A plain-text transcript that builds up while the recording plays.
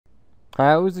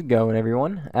How's it going,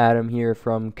 everyone? Adam here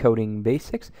from Coding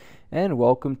Basics, and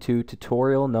welcome to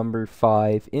tutorial number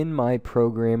 5 in my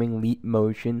Programming Leap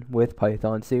Motion with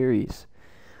Python series.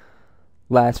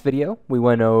 Last video, we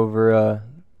went over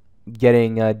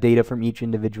getting data from each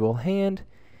individual hand.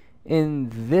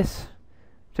 In this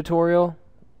tutorial,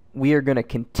 we are going to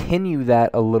continue that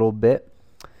a little bit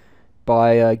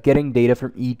by getting data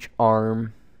from each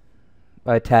arm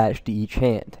attached to each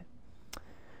hand.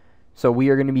 So we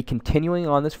are going to be continuing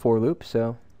on this for loop,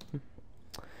 so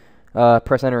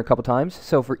press enter a couple times.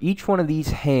 So for each one of these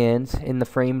hands in the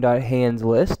frame.hands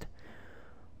list,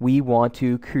 we want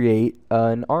to create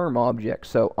an arm object.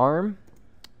 So arm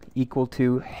equal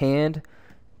to hand.arm.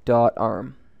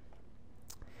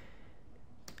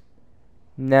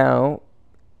 Now,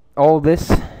 all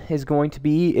this is going to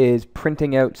be is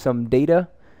printing out some data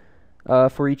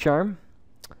for each arm.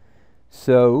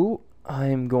 So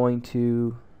I'm going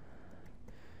to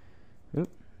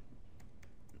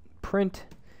print,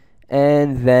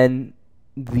 and then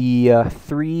the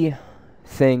three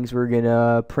things we're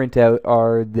gonna print out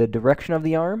are the direction of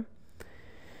the arm,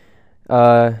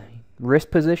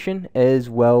 wrist position, as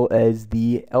well as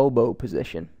the elbow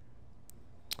position.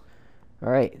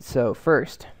 Alright, so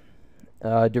first,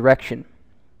 direction.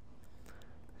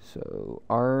 So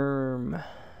arm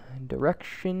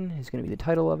direction is going to be the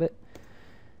title of it,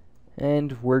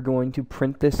 and we're going to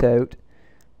print this out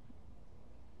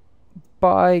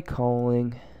by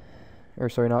calling, or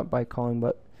sorry, not by calling,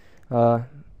 but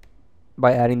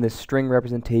by adding the string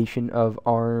representation of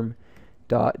arm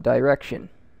dot direction.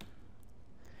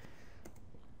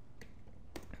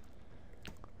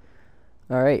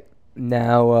 Alright,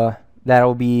 now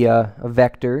that'll be a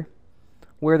vector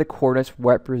where the coordinates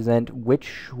represent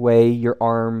which way your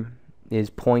arm is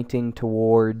pointing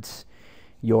towards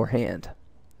your hand.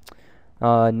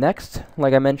 Next,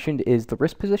 like I mentioned, is the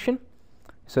wrist position.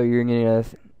 So you're going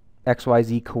to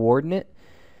XYZ coordinate,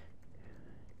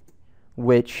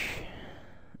 which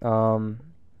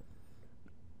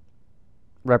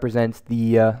represents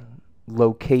the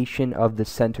location of the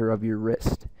center of your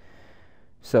wrist.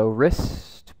 So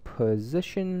wrist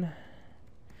position,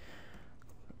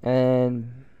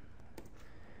 and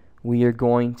we are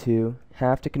going to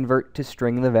have to convert to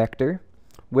string the vector,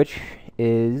 which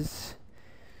is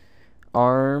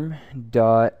arm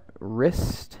dot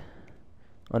wrist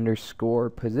underscore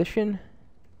position,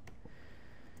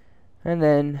 and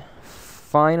then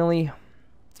finally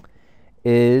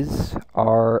is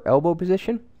our elbow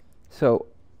position. So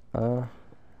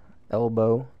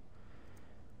elbow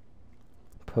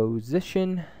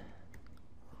position,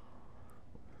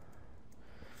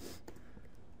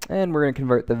 and we're going to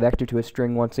convert the vector to a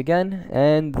string once again,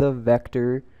 and the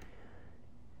vector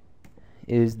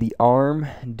is the arm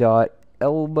dot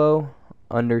elbow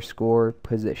underscore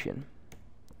position.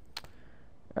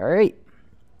 Alright,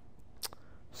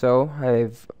 so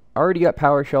I've already got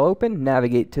PowerShell open.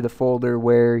 Navigate to the folder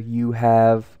where you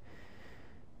have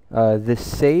this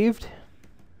saved.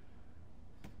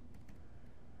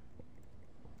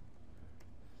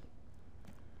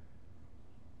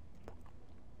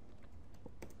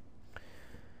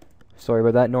 Sorry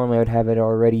about that. Normally I would have it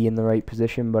already in the right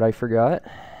position, but I forgot.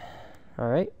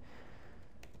 Alright,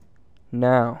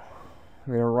 now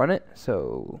we're going to run it.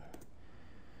 So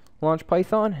launch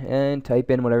Python and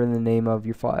type in whatever the name of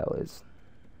your file is.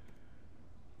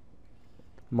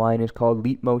 Mine is called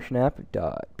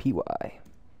leapmotionapp.py.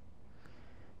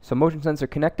 So motion sensor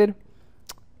connected.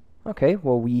 Okay,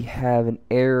 well we have an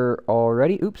error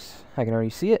already. Oops, I can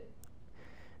already see it.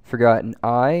 Forgot an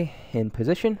I in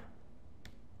position.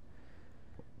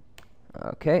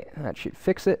 Okay, that should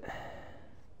fix it.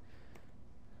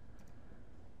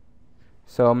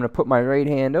 So I'm going to put my right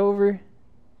hand over.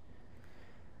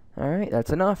 Alright,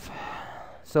 that's enough.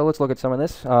 So let's look at some of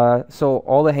this. So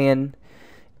all the hand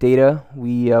data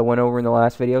we went over in the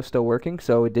last video still working.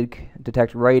 So it did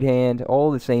detect right hand,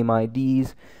 all the same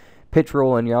IDs. Pitch,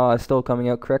 roll, and yaw is still coming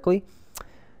out correctly.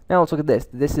 Now let's look at this.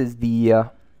 This is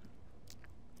the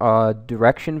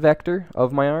direction vector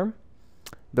of my arm,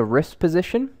 the wrist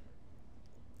position,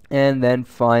 and then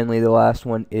finally the last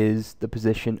one is the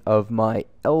position of my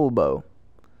elbow,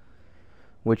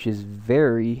 which is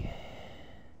very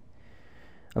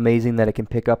amazing that it can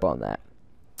pick up on that.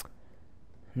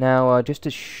 Now, just to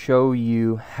show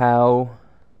you how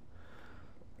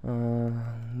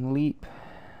leap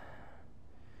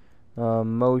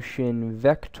motion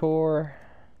vector.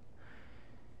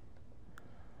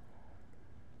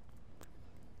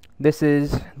 This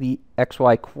is the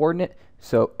XY coordinate.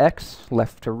 So X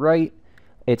left to right,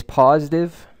 it's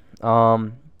positive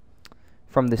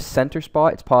from the center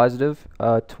spot, it's positive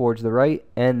towards the right,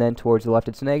 and then towards the left,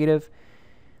 it's negative.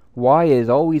 Y is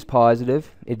always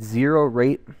positive. It's 0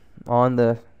 right on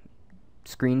the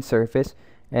screen surface,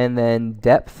 and then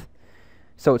depth.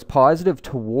 So it's positive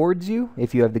towards you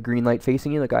if you have the green light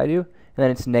facing you like I do, and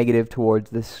then it's negative towards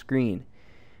the screen.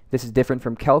 This is different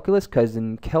from calculus because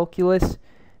in calculus,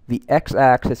 the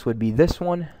x-axis would be this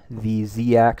one, the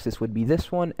z-axis would be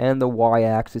this one, and the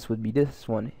y-axis would be this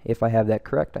one. If I have that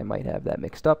correct, I might have that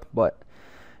mixed up, but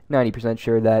 90%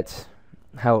 sure that's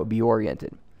how it would be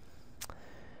oriented.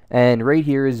 And right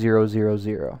here is 0, 0,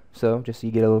 0. So just so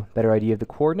you get a better idea of the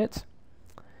coordinates.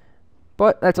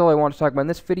 But that's all I want to talk about in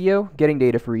this video, getting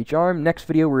data for each arm. Next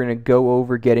video, we're going to go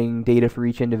over getting data for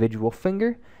each individual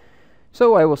finger.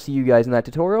 So I will see you guys in that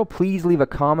tutorial. Please leave a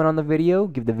comment on the video,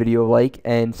 give the video a like,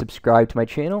 and subscribe to my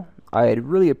channel. I'd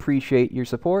really appreciate your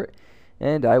support,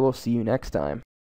 and I will see you next time.